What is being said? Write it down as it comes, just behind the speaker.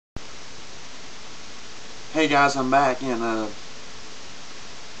Hey guys, I'm back, and I'm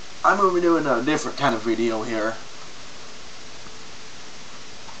going to be doing a different kind of video here.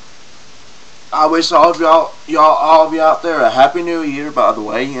 I wish all of you out there a happy new year, by the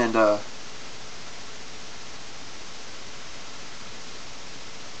way, and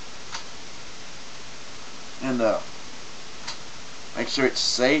make sure it's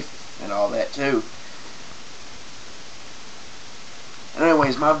safe and all that too. And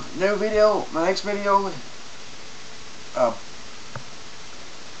anyways, my next video,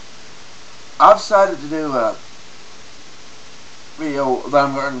 I've decided to do a video that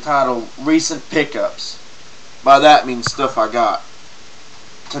I'm going to entitle Recent Pickups. By that means stuff I got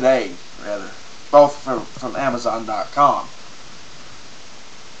today, rather. Both from Amazon.com.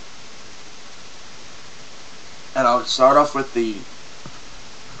 And I'll start off with the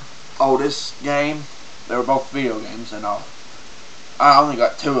oldest game. They were both video games, and I only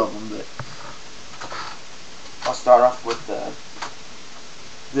got two of them, but I'll start off with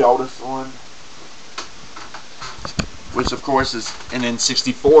the oldest one, which of course is an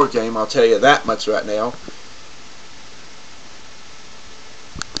N64 game. I'll tell you that much right now.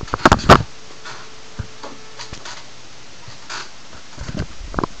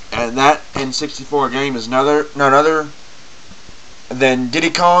 And that N64 game is none other than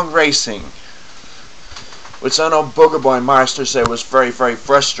Diddy Kong Racing, which I know Booger Boy Meister said was very, very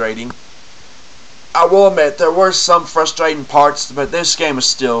frustrating. I will admit there were some frustrating parts, but this game is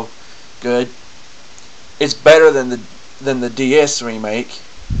still good. It's better than the DS remake.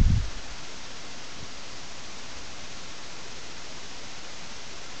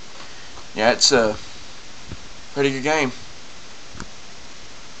 Yeah, it's a pretty good game.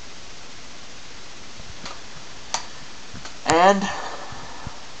 And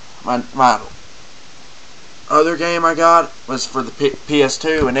my other game I got was for the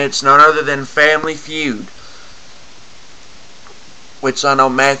PS2, and it's none other than Family Feud, which I know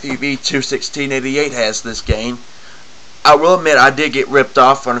Matthew V 21688 has this game. I will admit I did get ripped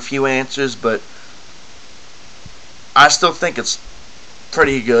off on a few answers, but I still think it's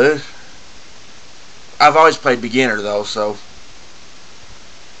pretty good. I've always played beginner though, so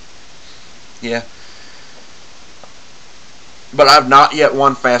yeah. But I've not yet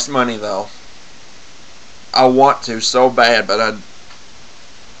won Fast Money though. I want to so bad, but I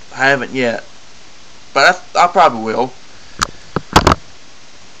haven't yet. But I probably will.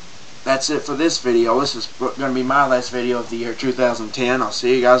 That's it for this video. This is going to be my last video of the year 2010. I'll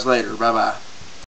see you guys later. Bye-bye.